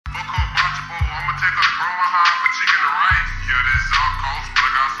I'ma take her to grandma high for chicken and rice. Yeah, this all cost, but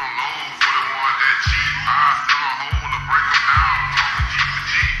I got some low for the one that cheap. I sell a hole to break them down, talking G for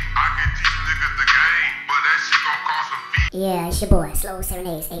G. I can teach niggas the game, but that shit gon' cost some feet. Yeah, it's your boy,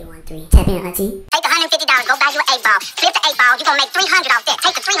 Slow78813. Tap in, auntie. Take the $150, go buy you an 8-ball. Flip the 8-ball, you gon' make $300 off that.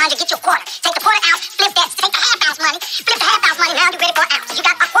 Take the 300, get you a quarter. Take the quarter ounce, flip that. Take the half-ounce money, flip the half-ounce money. Now you ready for an ounce. So you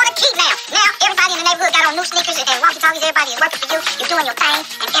got a quarter key now. Now everybody in the neighborhood got on new sneakers and walkie-talkies. Everybody is working for you. You're doing your thing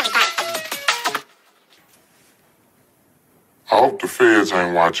and everything. I hope the feds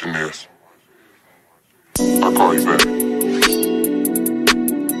ain't watching this. I'll call you back.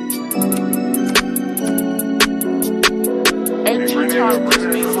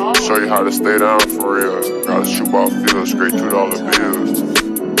 Show you how to stay down for real. Gotta shoot off field, straight $2 bills.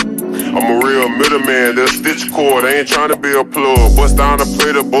 I'm a real middleman, they'll stitch a cord, they ain't tryna be a plug. Bust down to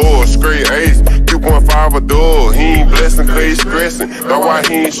play the board, straight ace, 2.5 a door. He ain't blessing, cause he stressing, that's why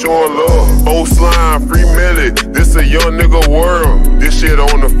he ain't showing love. Bow slime, free millet, this a young nigga world. This shit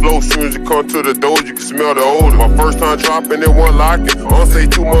on the floor, soon as you come to the door, you can smell the odor. My first time dropping, it wasn't locking, I'll say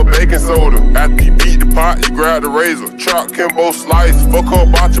 2 more baking soda. After you beat the pot, you grab the razor, chop Kimbo slice, fuck up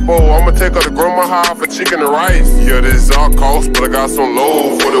bocce bowl. I'ma take her to grandma high for chicken and rice. Yeah, this all cost, but I got some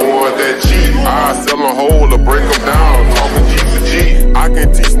low for the ones that cheap. I sell a hole to break them down, talking G for G. I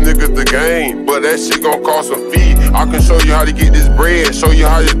can teach niggas the game, but that shit gon' cost some fee. I can show you how to get this bread, show you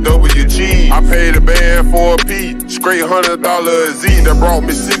how you double your cheese. I paid a band for a P, straight $100 a Z, that brought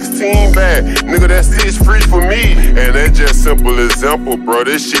me 16 back. Nigga, that shit's free for me. And that's just simple example, bro,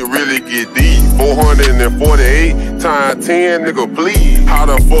 this shit really get deep. 448 times 10, nigga, please. How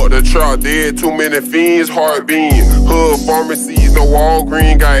the fuck the truck dead? Too many fiends, heart being. Hood pharmacies, no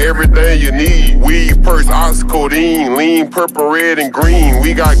Walgreens, got everything you need. Weed, purse, ox, codeine, lean, purple, red, and green.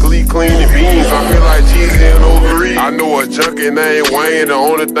 We got Glee, clean, and beans. I feel like Jeezy and O3. I know a junkie named Wayne, the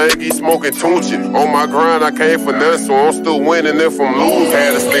only thing he smoking Tunchi. On my grind, I came for nothing, so I'm still winning if I'm losing.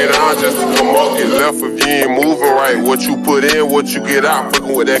 Had to stay down just to come up, get left if you ain't moving right. What you put in, what you get out.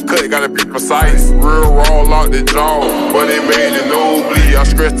 Fucking with that cut, gotta be precise. Real raw, lock the jaw, but it made it no bleed. I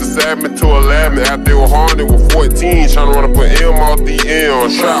stretched the 7 to 11 after they were haunted with 14. Tryna run up an M off the M.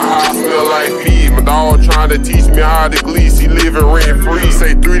 Trap house smell like pee. My dog trying to teach me how to glease. He living rent free.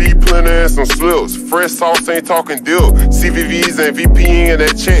 Say 3D printer and some slips. Fresh sauce ain't talking dip. CVVs and VPN and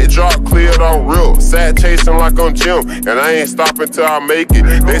that check drop cleared on real. Sat chasing like I'm Jim, and I ain't stopping till I make it.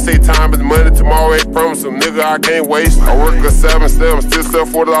 They say time is money, tomorrow ain't promise. Some nigga I can't waste. I work a 7-7, still sell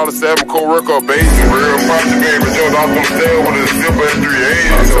 $40 7 co-worker base. Real project baby, jumped off them stairs with a zipper and 380.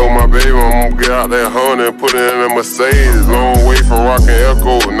 I told my baby I'm gonna get out that Honda and put it in a Mercedes. Long way from rockin'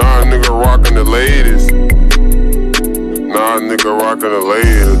 Echo, now a nigga rockin' the latest. Nah, nigga rockin' the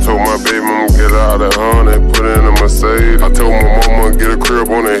latest. Told my baby I'm gonna get out that Honda and put it in a Mercedes. I told my mama get a crib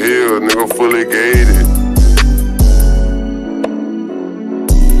on the hill, nigga fully gated.